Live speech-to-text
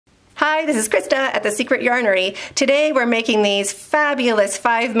Hi, this is Krista at The Secret Yarnery. Today we're making these fabulous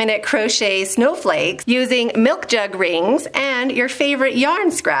 5-minute crochet snowflakes using milk jug rings and your favorite yarn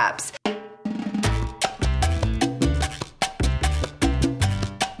scraps.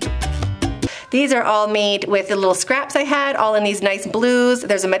 These are all made with the little scraps I had, all in these nice blues.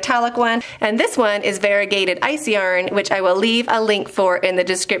 There's a metallic one, and this one is variegated ice yarn, which I will leave a link for in the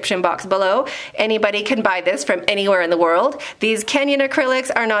description box below. Anybody can buy this from anywhere in the world. These Kenyan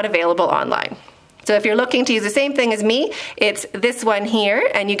acrylics are not available online. So if you're looking to use the same thing as me, it's this one here,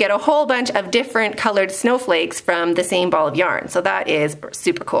 and you get a whole bunch of different colored snowflakes from the same ball of yarn. So that is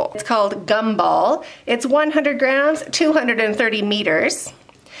super cool. It's called Gumball. It's 100 grams, 230 meters.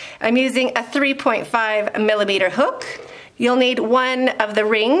 I'm using a 3.5 millimeter hook. You'll need one of the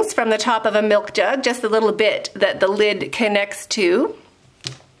rings from the top of a milk jug, just the little bit that the lid connects to.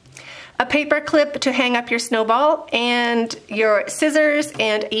 A paper clip to hang up your snowball, and your scissors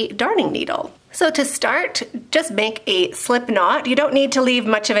and a darning needle. So to start, just make a slip knot. You don't need to leave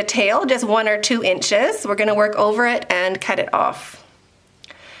much of a tail, just 1 or 2 inches. We're gonna work over it and cut it off.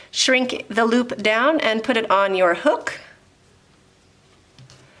 Shrink the loop down and put it on your hook.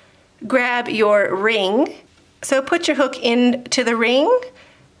 Grab your ring. So put your hook into the ring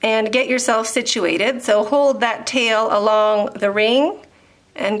and get yourself situated. So hold that tail along the ring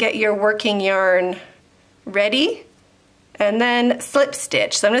and get your working yarn ready, and then slip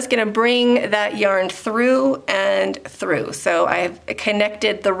stitch. So I'm just going to bring that yarn through and through. So I've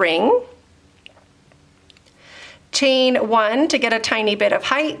connected the ring. Chain 1 to get a tiny bit of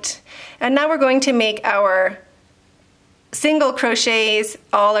height, and now we're going to make our single crochets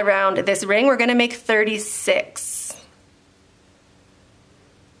all around this ring. We're going to make 36.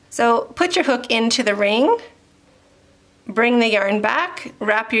 So put your hook into the ring, bring the yarn back,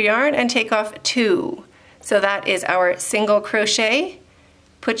 wrap your yarn, and take off 2. So that is our single crochet.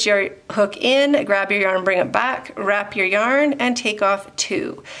 Put your hook in, grab your yarn, bring it back, wrap your yarn, and take off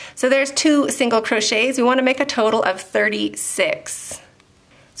 2. So there's 2 single crochets. We want to make a total of 36.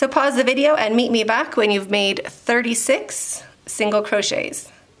 So pause the video and meet me back when you've made 36 single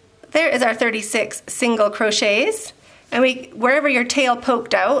crochets. There is our 36 single crochets. And wherever your tail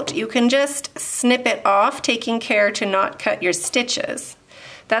poked out, you can just snip it off, taking care to not cut your stitches.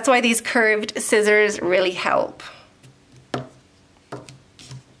 That's why these curved scissors really help.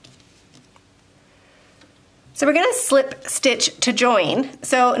 So we're gonna slip stitch to join.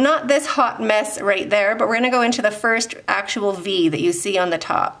 So not this hot mess right there, but we're gonna go into the first actual V that you see on the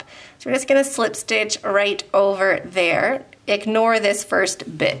top. So we're just gonna slip stitch right over there. Ignore this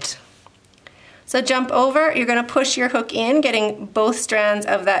first bit. So jump over, you're gonna push your hook in, getting both strands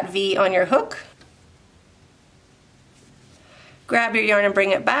of that V on your hook. Grab your yarn and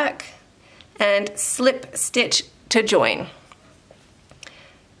bring it back, and slip stitch to join.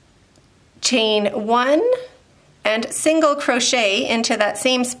 Chain 1, and single crochet into that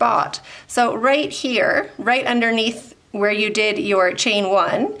same spot. So right here, right underneath where you did your chain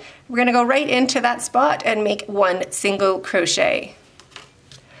 1, we're gonna go right into that spot and make 1 single crochet.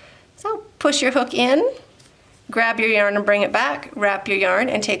 So push your hook in, grab your yarn and bring it back, wrap your yarn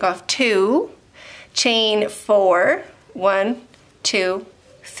and take off 2, chain 4, 1, 2,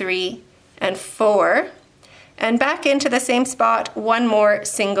 3, and 4, and back into the same spot, 1 more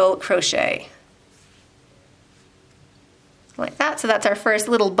single crochet. Like that. So that's our first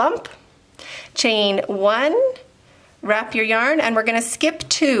little bump. Chain 1, wrap your yarn, and we're going to skip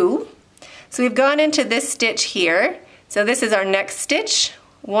 2. So we've gone into this stitch here. So this is our next stitch.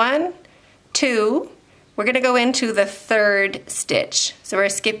 1, 2. We're going to go into the 3rd stitch. So we're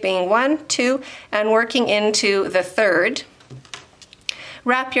skipping 1, 2, and working into the 3rd.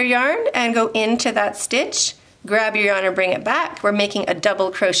 Wrap your yarn and go into that stitch. Grab your yarn and bring it back. We're making a double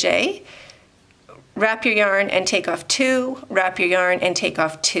crochet. Wrap your yarn and take off 2, wrap your yarn and take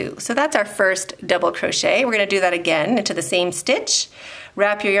off 2. So that's our first double crochet. We're going to do that again into the same stitch.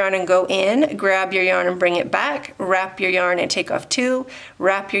 Wrap your yarn and go in, grab your yarn and bring it back, wrap your yarn and take off 2,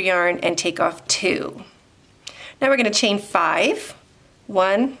 wrap your yarn and take off 2. Now we're going to chain 5.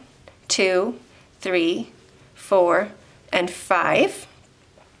 1, 2, 3, 4, and 5.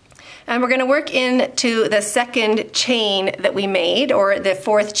 And we're going to work into the 2nd chain that we made, or the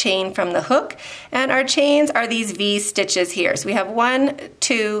 4th chain from the hook. And our chains are these V stitches here. So we have 1,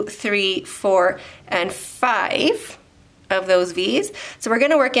 2, 3, 4, and 5 of those V's. So we're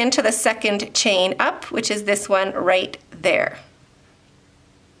going to work into the 2nd chain up, which is this one right there.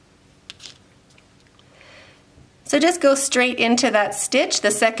 So just go straight into that stitch, the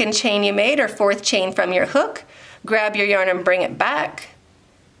 2nd chain you made, or 4th chain from your hook. Grab your yarn and bring it back.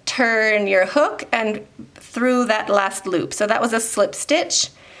 Turn your hook and through that last loop. So that was a slip stitch.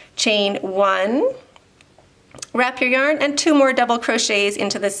 chain 1, wrap your yarn, and 2 more double crochets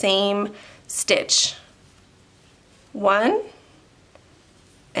into the same stitch. 1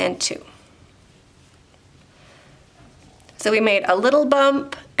 and 2. So we made a little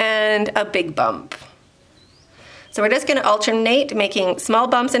bump and a big bump. So we're just going to alternate making small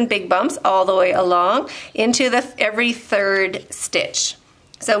bumps and big bumps all the way along into every third stitch.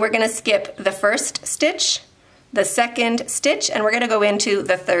 So we're going to skip the first stitch, the second stitch, and we're going to go into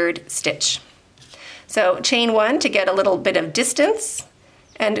the third stitch. So chain 1 to get a little bit of distance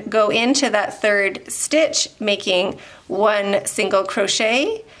and go into that third stitch making 1 single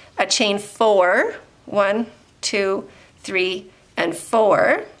crochet, a chain 4, 1, 2, 3, and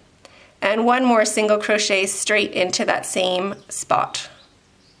 4, and 1 more single crochet straight into that same spot.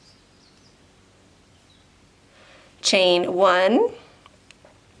 Chain 1,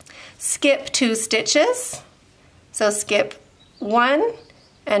 skip 2 stitches, so skip 1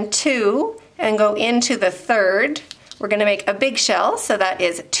 and 2 and go into the third. We're going to make a big shell, so that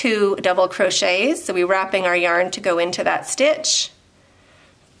is 2 double crochets, so we're wrapping our yarn to go into that stitch.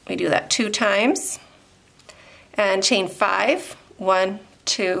 We do that 2 times. And chain 5, 1,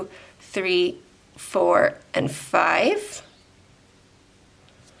 2, 3, 4, and 5.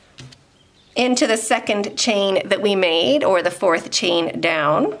 Into the second chain that we made, or the 4th chain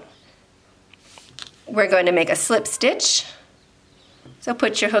down, we're going to make a slip stitch. So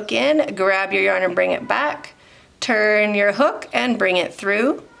put your hook in, grab your yarn and bring it back, turn your hook and bring it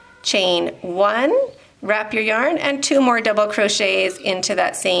through, chain 1, wrap your yarn, and 2 more double crochets into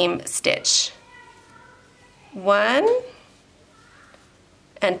that same stitch. 1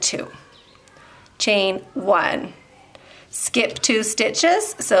 and 2. Chain 1. Skip 2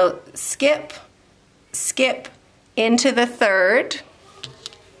 stitches, so skip, skip into the third.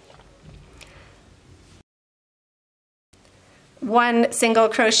 1 single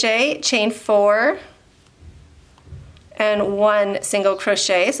crochet, chain 4, and 1 single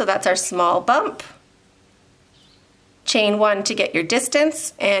crochet, so that's our small bump. Chain 1 to get your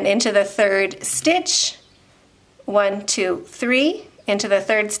distance, and into the third stitch. 1, 2, 3, into the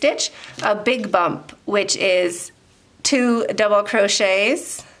third stitch, a big bump, which is 2 double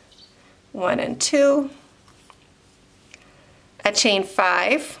crochets, 1 and 2, a chain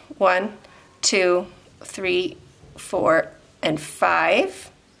 5, 1, 2, 3, 4, and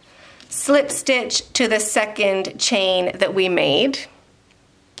 5, slip stitch to the second chain that we made,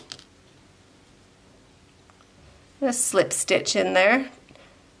 a slip stitch in there,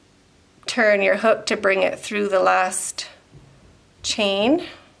 turn your hook to bring it through the last chain,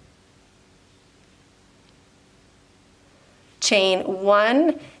 chain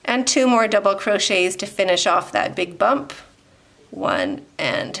 1 and 2 more double crochets to finish off that big bump, 1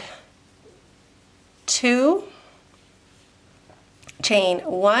 and 2, chain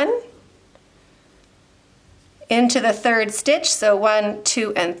 1 into the third stitch, so 1,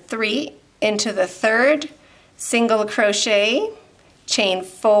 2, and 3 into the third, single crochet, chain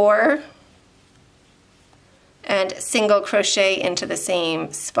 4, and single crochet into the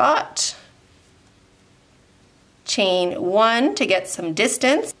same spot, chain 1 to get some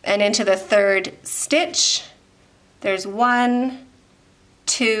distance, and into the third stitch there's 1,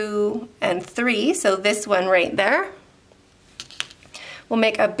 2, and 3, so this one right there. We'll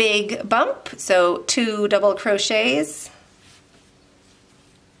make a big bump, so 2 double crochets,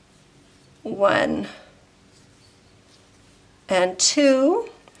 1 and 2,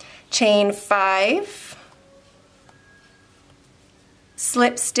 chain 5,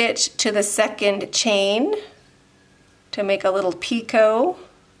 slip stitch to the second chain to make a little picot,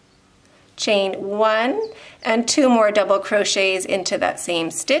 chain 1 and 2 more double crochets into that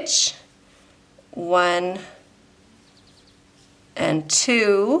same stitch, 1 and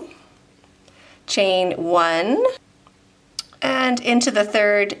 2, chain 1, and into the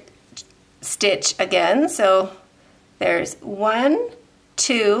third stitch again, so there's 1,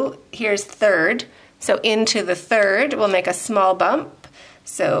 2, here's third, so into the third we'll make a small bump,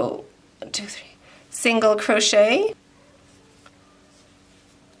 so 1, 2, 3, single crochet,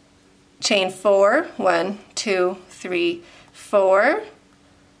 chain 4, 1, 2, 3, 4,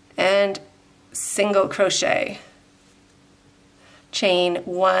 and single crochet, chain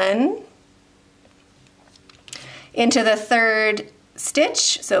 1 into the third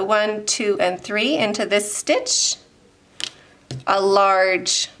stitch, so 1, 2, and 3 into this stitch, a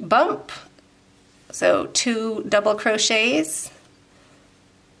large bump, so 2 double crochets,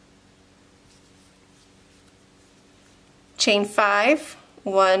 chain 5,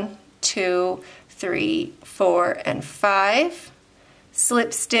 1, 2, 3, 4, and 5,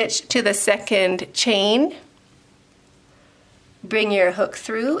 slip stitch to the second chain, bring your hook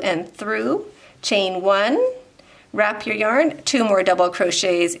through and through, chain 1, wrap your yarn, 2 more double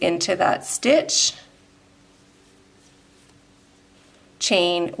crochets into that stitch,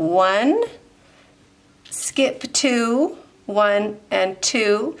 chain 1, skip 2, 1 and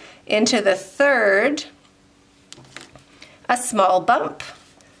 2 into the third, a small bump,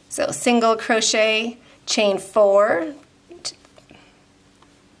 so single crochet, chain 4,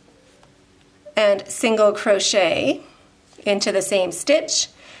 and single crochet into the same stitch,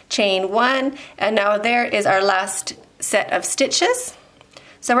 chain 1, and now there is our last set of stitches.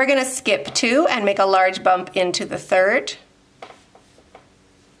 So we're going to skip 2 and make a large bump into the third.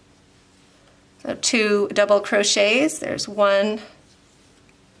 So 2 double crochets, there's 1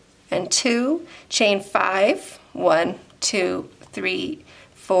 and 2, chain 5, 1, 2, 3,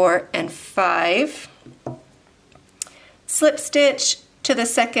 4, and 5. Slip stitch to the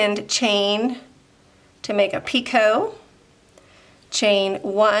second chain to make a picot, chain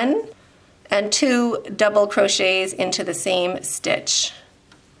 1 and 2 double crochets into the same stitch,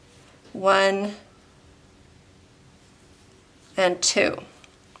 1 and 2.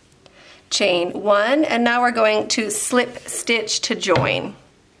 Chain 1, and now we're going to slip stitch to join.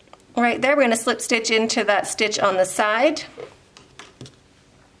 Right there, we're going to slip stitch into that stitch on the side.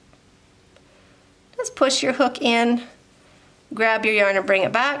 Just push your hook in, grab your yarn and bring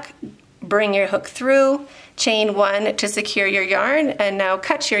it back, bring your hook through, chain 1 to secure your yarn, and now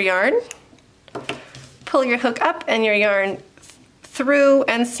cut your yarn. Pull your hook up and your yarn through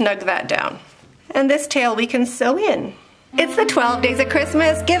and snug that down. And this tail we can sew in. It's the 12 Days of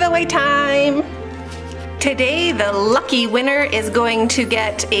Christmas giveaway time! Today the lucky winner is going to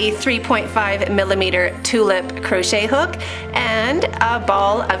get a 3.5mm tulip crochet hook and a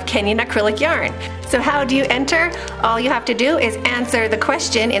ball of Kenyan acrylic yarn. So how do you enter? All you have to do is answer the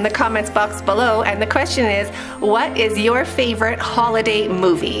question in the comments box below, and the question is, what is your favorite holiday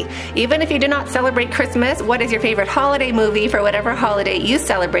movie? Even if you do not celebrate Christmas, what is your favorite holiday movie for whatever holiday you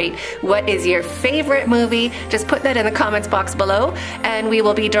celebrate? What is your favorite movie? Just put that in the comments box below, and we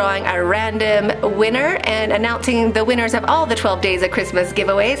will be drawing a random winner and announcing the winners of all the 12 Days of Christmas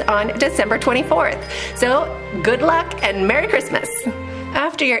giveaways on December 24th. So good luck and Merry Christmas!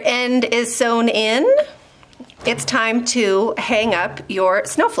 After your end is sewn in, it's time to hang up your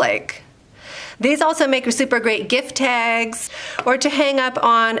snowflake. These also make super great gift tags or to hang up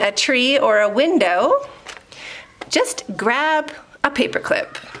on a tree or a window. Just grab a paper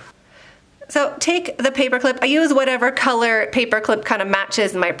clip. So take the paper clip. I use whatever color paper clip kind of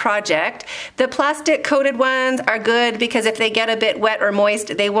matches my project. The plastic coated ones are good because if they get a bit wet or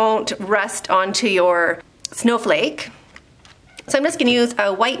moist, they won't rust onto your snowflake. So I'm just going to use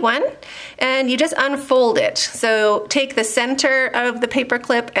a white one, and you just unfold it. So take the center of the paper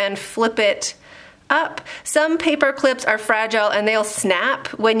clip and flip it up. Some paper clips are fragile and they'll snap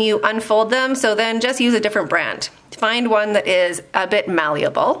when you unfold them, so then just use a different brand. Find one that is a bit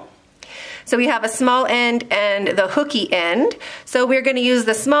malleable. So we have a small end and the hooky end. So we're going to use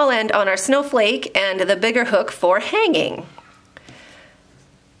the small end on our snowflake and the bigger hook for hanging.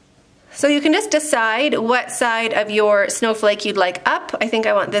 So you can just decide what side of your snowflake you'd like up. I think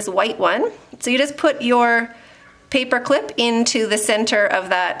I want this white one. So you just put your paper clip into the center of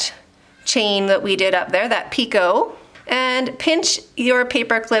that chain that we did up there, that picot, and pinch your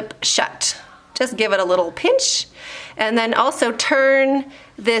paper clip shut. Just give it a little pinch, and then also turn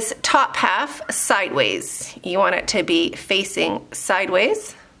this top half sideways. You want it to be facing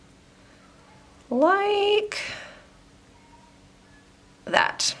sideways, like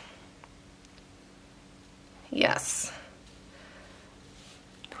that. Yes.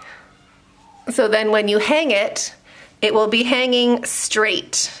 So then when you hang it, it will be hanging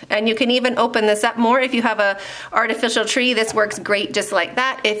straight. And you can even open this up more. If you have an artificial tree, this works great just like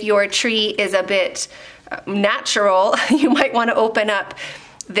that. If your tree is a bit natural, you might want to open up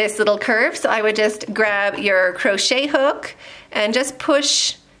this little curve. So I would just grab your crochet hook and just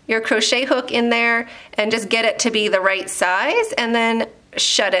push your crochet hook in there and just get it to be the right size, and then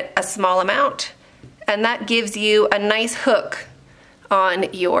shut it a small amount. And that gives you a nice hook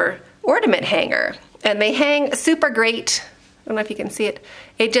on your ornament hanger. And they hang super great. I don't know if you can see it.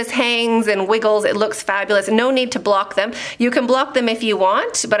 It just hangs and wiggles. It looks fabulous. No need to block them. You can block them if you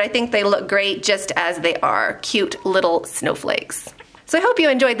want, but I think they look great just as they are. Cute little snowflakes. So I hope you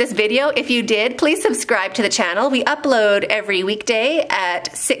enjoyed this video. If you did, please subscribe to the channel. We upload every weekday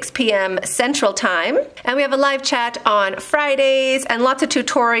at 6 p.m. Central Time. And we have a live chat on Fridays and lots of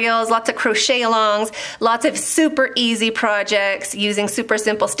tutorials, lots of crochet alongs, lots of super easy projects using super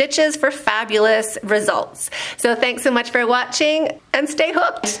simple stitches for fabulous results. So thanks so much for watching and stay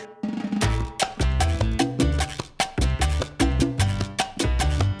hooked.